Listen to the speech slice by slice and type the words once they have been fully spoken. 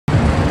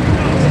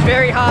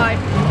very high.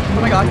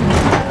 Oh my god.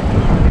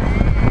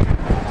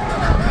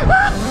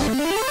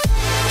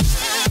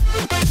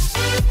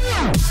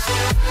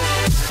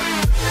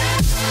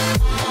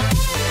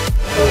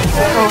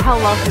 Oh, how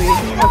lovely.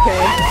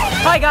 Okay.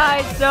 Hi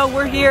guys, so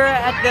we're here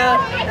at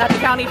the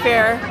county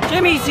fair.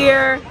 Jimmy's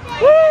here.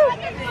 Woo!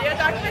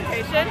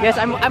 Documentation? Yes,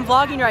 I'm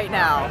vlogging right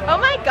now. Oh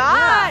my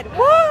god! Yeah.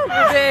 Woo!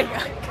 We're big.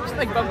 Just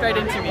like bumped right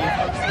into me.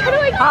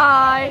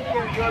 Hi!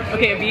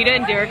 Okay, Vita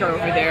and Derek are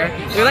over there.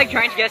 They're like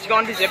trying to get us to go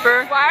on the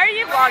zipper. Why are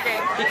you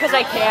vlogging? Because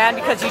I can,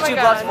 because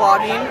YouTube loves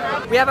vlogging.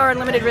 We have our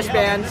unlimited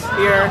wristbands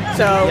here,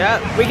 so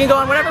we can go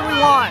on whatever we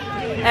want.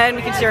 And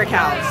we can see our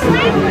accounts.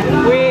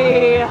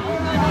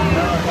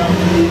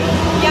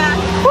 Yeah.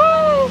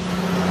 Woo!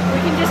 We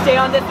can just stay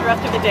on this the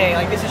rest of the day.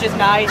 Like, this is just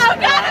nice. Oh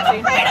god, I'm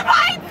afraid of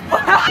heights!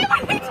 Why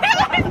would we do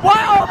it?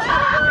 Wow!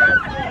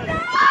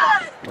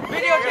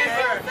 Video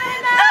camera.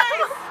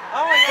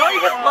 Oh my god. Don't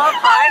you just love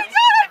heights?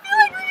 Oh my god, I feel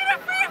like we're gonna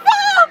free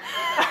fall!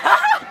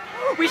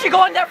 We should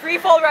go on that free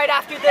fall right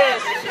after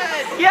this.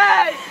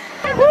 Yes!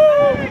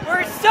 Woo!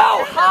 We're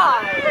so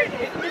high!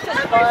 This is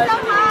just fun. So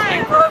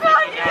high! Oh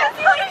god, you can't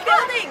see like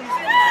buildings!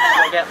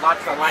 I get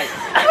lots of lights.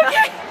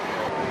 Okay.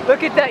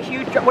 Look at that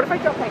huge drop. What if I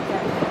drop my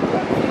camera?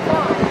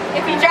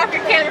 If you drop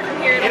your camera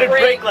from here, It'd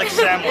break like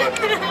sandwood.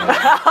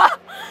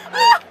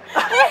 I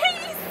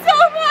hate you so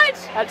much!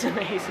 That's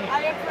amazing.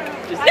 I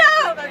approve. Just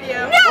No!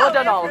 No! Well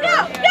done, Oliver.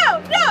 No! No!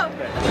 No!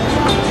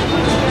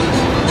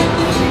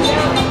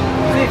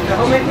 I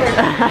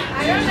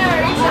don't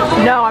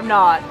know. No, I'm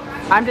not.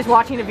 I'm just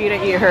watching Avita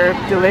eat her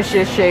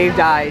delicious shaved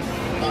ice.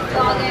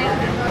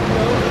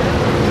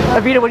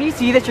 Avita, when you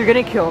see this, you're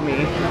gonna kill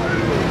me.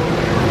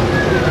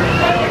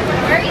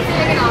 Where are you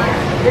sitting on?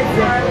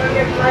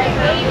 I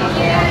hate you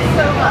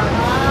so much.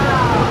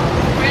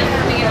 Where's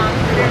sitting on?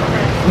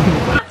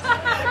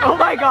 Oh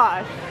my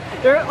god.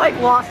 They're like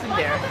lost in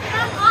there.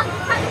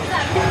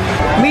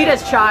 Meet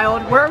us,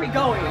 child. Where are we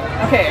going?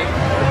 Okay,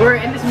 we're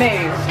in this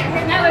maze.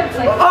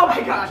 Oh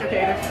my gosh,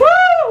 okay.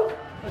 Woo!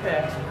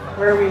 Okay,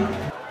 where are we?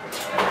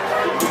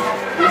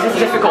 This is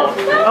difficult.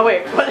 Oh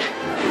wait, what?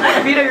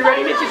 Avita, you're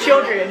running into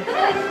children.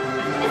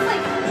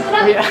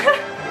 Yeah.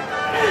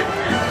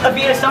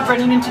 Avita, stop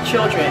running into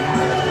children.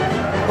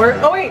 Where?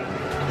 Oh wait.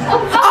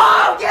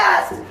 Oh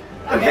yes!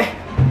 Okay.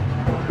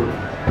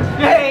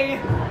 Yay!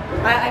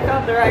 I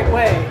found the right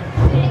way.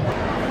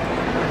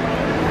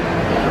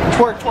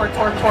 Twerk, twerk,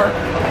 twerk, twerk.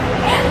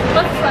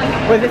 What's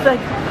fun? Wait, this like,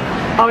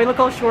 oh, we look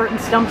all short and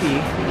stumpy. I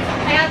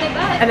got the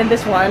butt. And then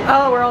this one,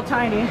 oh, we're all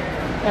tiny.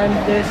 And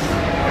this,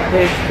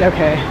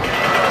 okay.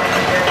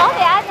 Oh,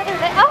 they added another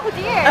thing. Oh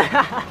dear.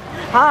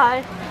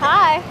 Hi.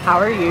 Hi. How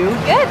are you?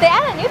 Good. They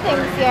added new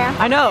things here.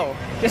 I know.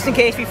 Just in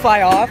case we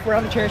fly off, we're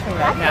on the chair swing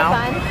right That's now.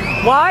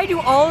 fun. Why do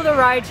all of the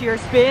rides here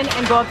spin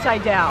and go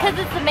upside down? Because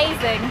it's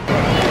amazing.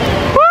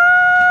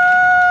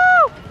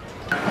 Woo!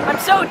 I'm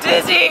so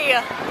dizzy.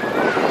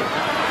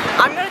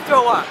 I'm gonna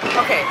throw up.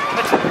 Okay,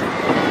 let's.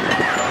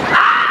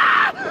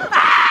 Ah!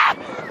 Ah!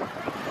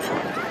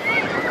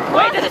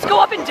 Wait, does this go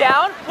up and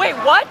down? Wait,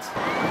 what?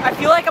 I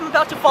feel like I'm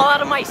about to fall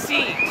out of my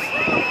seat.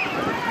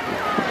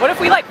 What if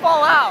we like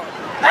fall out?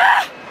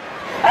 Ah!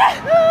 Ah!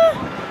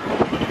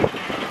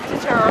 This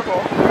is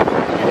terrible.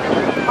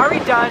 Are we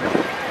done?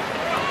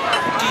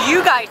 Do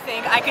you guys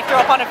think I could throw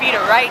up on Avita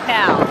right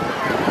now?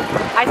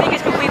 I think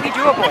it's completely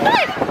doable.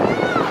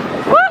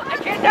 Woo! I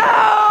can't.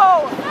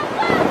 No!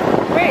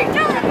 Wait. Woo!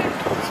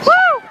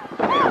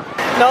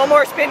 No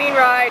more spinning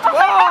rides.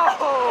 Whoa!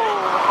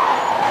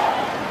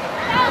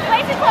 No,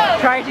 place it close.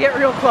 Trying to get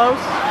real close.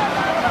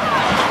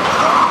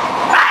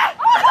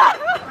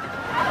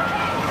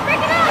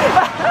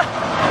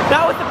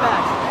 That was the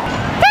best.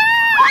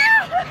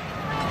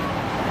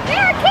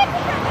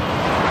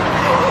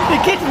 The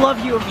kids love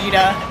you,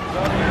 Avita.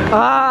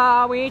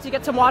 Ah, we need to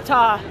get some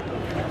water.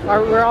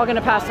 Or we're all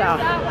gonna pass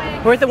out.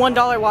 We're at the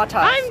 $1 water.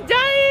 I'm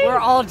dying. We're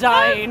all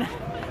dying.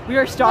 We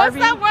are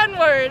starving. What's that one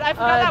word? I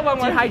forgot that one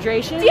word.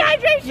 Dehydration?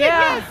 Dehydration,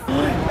 yeah.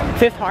 yes.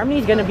 Fifth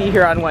Harmony's gonna be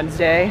here on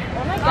Wednesday.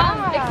 Oh my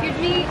god. Excuse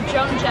me,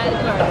 Joan Jett.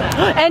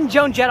 And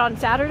Joan Jett on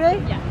Saturday?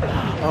 Yeah.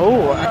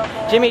 Oh.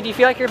 Jimmy, do you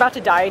feel like you're about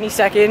to die any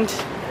second?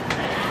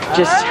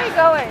 Just. Where are we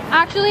going?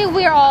 Actually,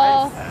 we're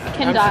all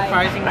can die.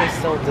 Surprisingly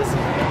still dizzy.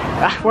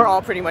 We're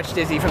all pretty much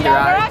dizzy from the We're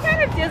ride. all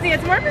kind of dizzy.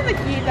 It's more for the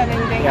heat than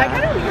anything. I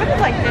kind of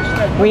like fish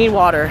though. We need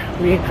water.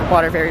 We need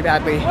water very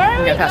badly. Where are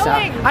We're we gonna pass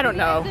going? out. I don't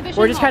know.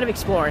 We're just kind of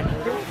exploring.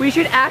 We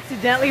should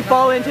accidentally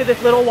fall into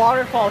this little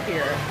waterfall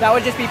here. That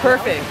would just be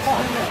perfect.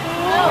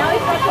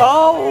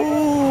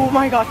 Oh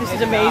my god, this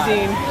is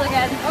amazing.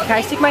 Can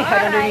I stick my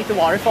head underneath the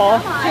waterfall?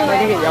 Am I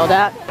gonna get yelled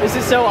at? This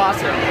is so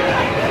awesome.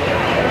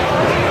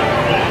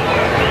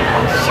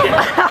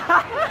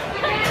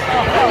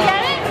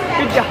 Get it?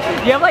 Good job.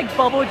 You have like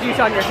bubble juice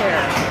on your hair.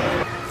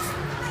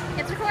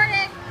 It's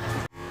recording.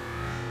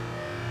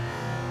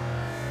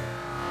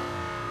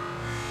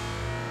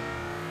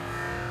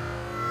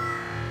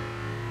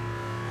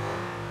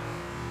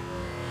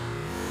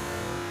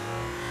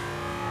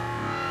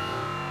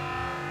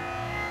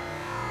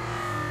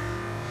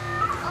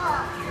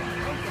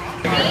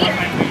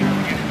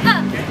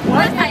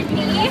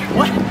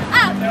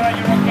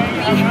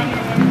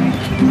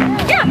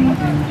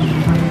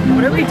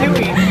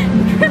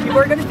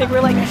 think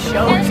we're like a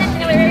show or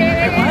something. Wait,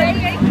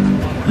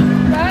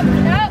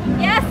 No,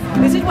 yes.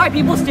 this is why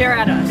people stare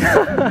at us.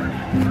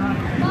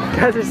 You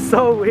guys are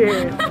so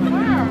weird.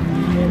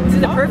 This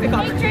is the perfect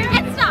opportunity.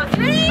 And stop.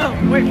 Ready?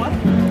 Oh, wait, what?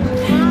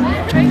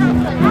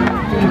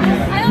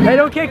 Hey,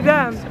 don't kick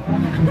them.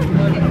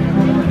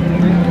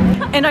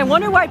 And I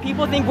wonder why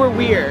people think we're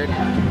weird.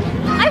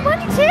 I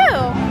wonder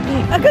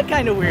too. A good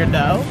kind of weird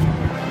though.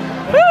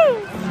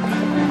 Woo!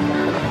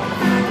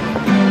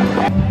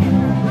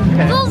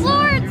 Okay. Those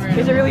lords.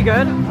 Is it really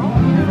good?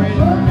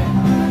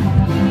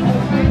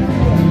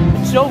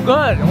 It's so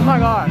good. Oh my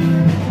god.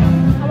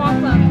 I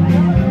want some.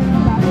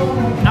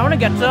 I want to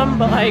get some,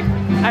 but like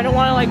I don't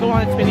want to like go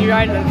on a spinny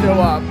ride and then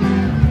throw up.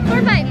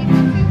 Where's mine?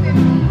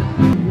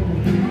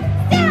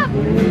 Stop.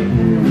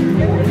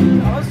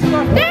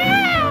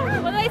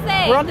 Damn! What did I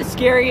say? We're on the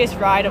scariest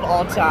ride of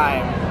all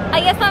time. I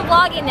guess I'm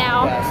vlogging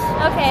now. Yes.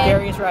 Okay.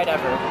 Scariest ride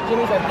ever.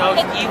 Jimmy's like, no,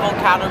 Most evil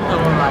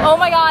caterpillar ride. Oh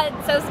my god,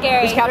 it's so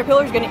scary. this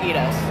caterpillar's gonna eat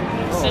us.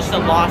 It's just a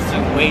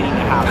lawsuit waiting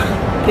to happen.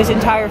 This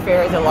entire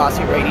fair is a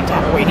lawsuit waiting to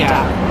happen.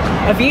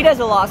 Avita's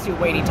a lawsuit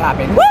waiting to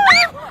happen. Woo!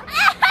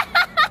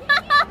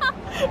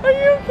 Are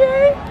you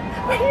okay?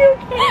 Are you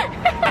okay?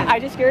 I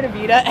just scared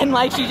Avita and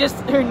like she just,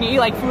 her knee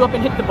like flew up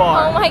and hit the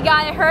bar. Oh my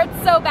god, it hurts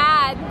so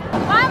bad.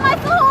 Why am I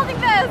still holding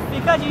this?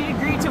 Because you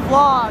agreed to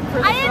vlog for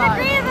this I didn't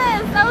agree to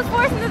this. I was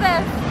forced into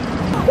this.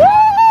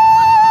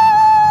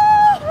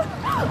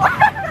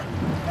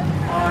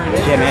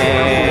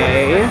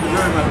 Jimmy.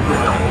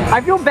 I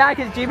feel bad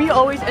because Jimmy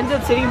always ends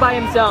up sitting by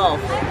himself.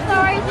 I'm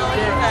sorry,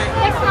 Jimmy.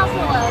 Next time I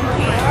warn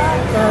you.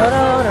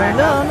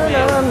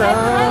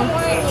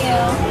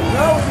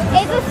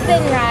 It's a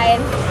spin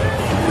ride.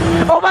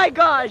 Oh my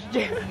gosh.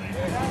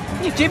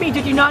 Jimmy,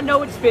 did you not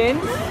know it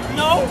spins?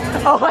 No.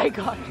 Oh my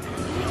gosh.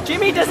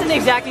 Jimmy doesn't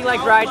exactly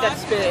like rides that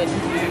spin.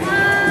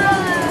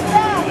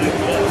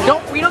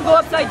 We don't go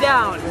upside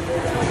down.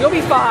 You'll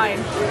be fine.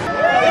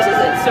 This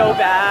isn't so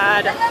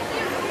bad.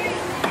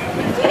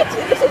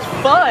 This is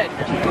fun.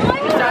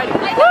 Exciting.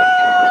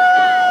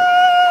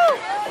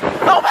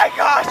 Oh my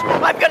gosh,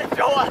 I'm gonna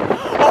throw up.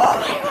 Oh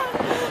my god.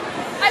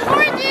 I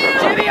warned you.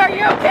 Jimmy, are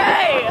you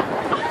okay?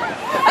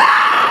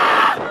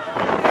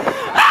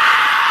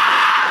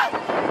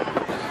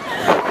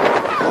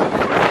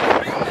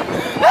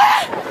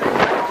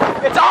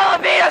 It's all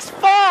of Vita's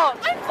fault.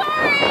 I'm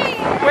sorry.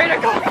 Way to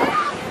go.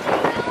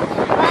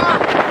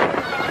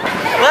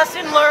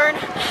 Lesson learned,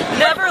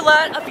 never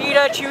let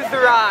Avita choose the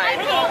ride.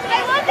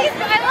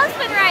 I love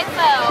spin rides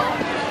though.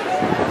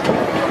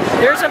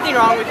 There's something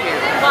wrong with you.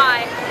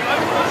 Why?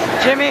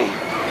 Jimmy,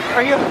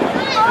 are you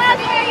Oh,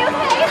 Abby, are you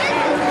okay?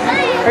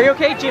 are you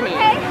okay, Jimmy?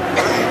 Okay.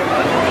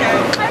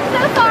 I'm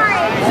so sorry.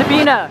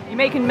 Sabina, you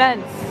make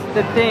immense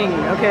the thing,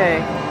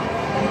 okay.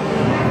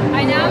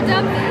 I now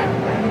dub the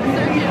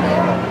surgeon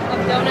of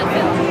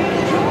Donutville.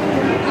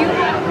 You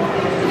have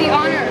the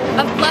honor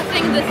of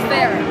blessing this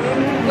fair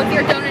with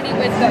your donating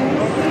wisdom.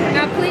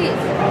 Now please,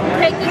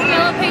 take this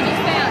Yellow Pages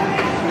fan,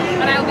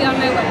 and I will be on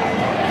my way.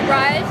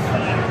 Rise.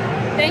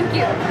 Thank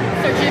you,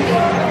 Sir Jimmy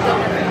of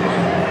Donutville.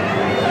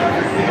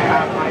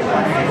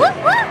 Woo,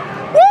 woo,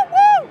 woo,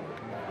 woo.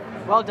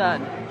 Well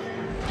done.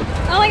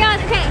 Oh my god,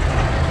 okay.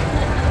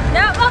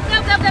 No, oh, no,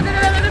 no, no, no, no,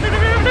 no, no, no,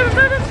 no,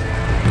 no, no.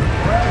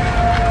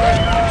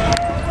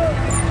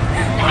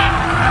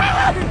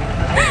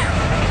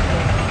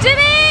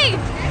 Jimmy!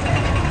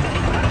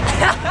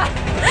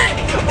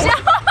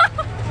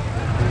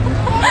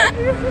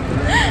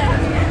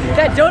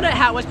 That donut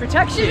hat was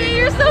protection. Jimmy,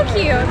 you're so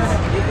cute.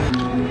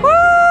 Woo!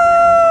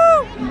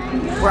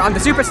 We're on the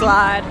super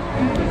slide.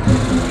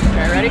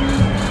 Okay, ready?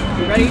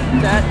 Ready,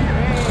 set.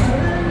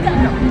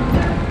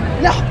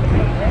 No!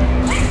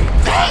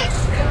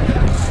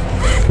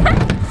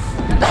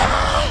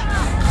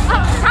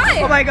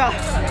 Hi! Oh my god.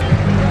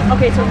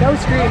 Okay, so no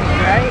screaming,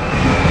 right?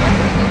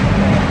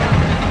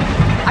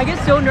 I get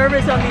so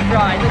nervous on these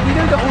rides. Like, these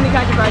are the only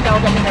kinds of rides that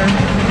will get me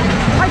nervous.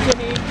 Hi,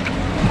 Jimmy.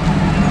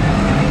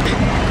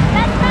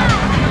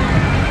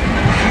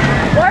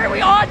 Why are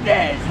we on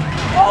this?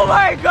 Oh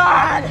my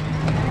god!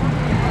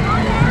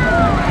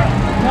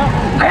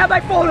 I have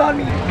my phone on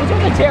me. This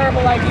was a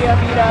terrible idea,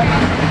 Vita.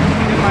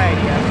 This is my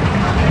idea.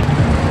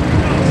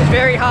 This is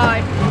very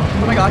high.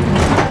 Oh my god.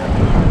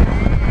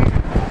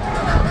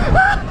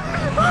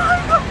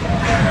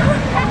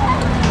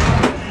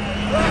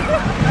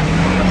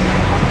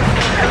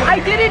 I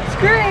didn't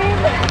scream.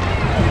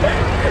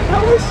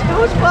 That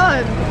was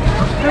fun.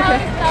 Okay.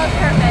 That was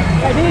perfect.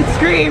 I didn't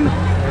scream.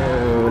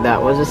 Oh,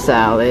 that was a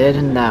salad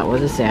and that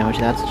was a sandwich.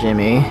 That's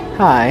Jimmy.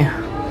 Hi.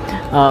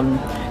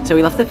 So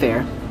we left the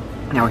fair.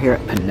 Now we're here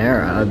at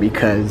Panera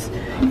because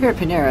here at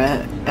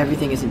Panera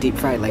everything isn't deep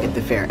fried like at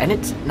the fair, and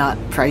it's not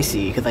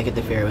pricey because like at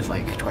the fair it was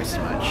like twice as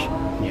much.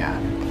 Yeah.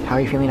 How are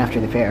you feeling after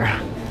the fair?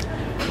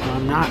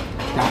 I'm not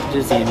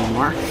dizzy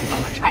anymore.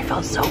 I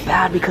felt so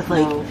bad because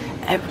like,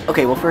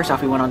 okay, well first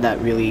off we went on that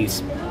really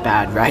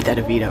bad ride that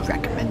Avita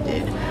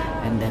recommended,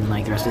 and then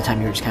like the rest of the time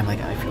you were just kind of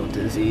like, I feel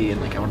dizzy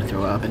and like I want to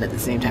throw up, and at the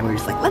same time we were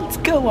just like, let's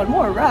go on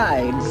more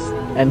rides.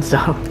 And so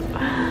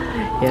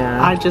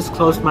Yeah. I just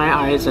closed my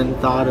eyes and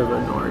thought of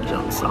a Nora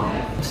Jones song.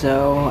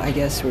 So I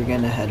guess we're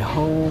gonna head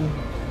home.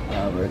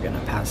 We're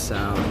gonna pass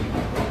out.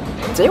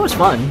 Today was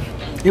fun.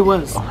 It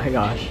was. Oh my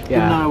gosh.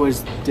 Even though I Yeah.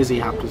 was dizzy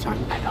half the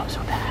time. I felt so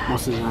bad.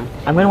 Most of the time.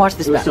 I'm gonna watch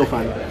this It was back. still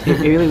fun. It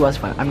really was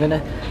fun. I'm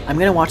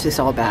gonna watch this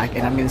all back,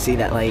 and I'm gonna see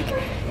that like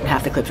in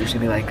half the clips are just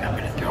gonna be like I'm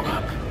gonna throw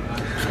up.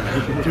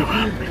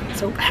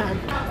 So bad.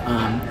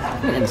 I'm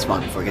gonna end this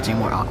vlog before it gets any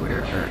more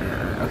awkward.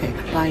 Okay,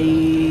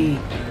 bye.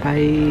 Bye.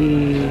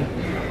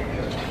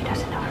 He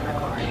doesn't know I'm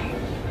recording.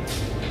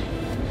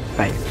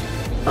 Bye.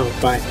 Oh,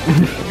 bye.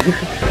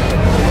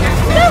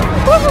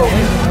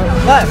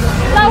 Left.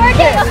 Not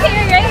working. Okay,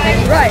 you're ready.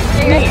 Right.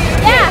 You're ready.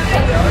 Yeah.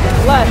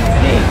 Left.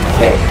 Knee.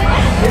 Kick.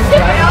 It's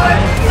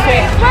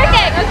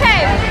working.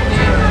 Okay.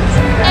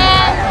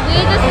 And we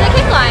just did a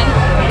kick line.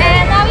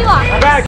 And now we walk. Back.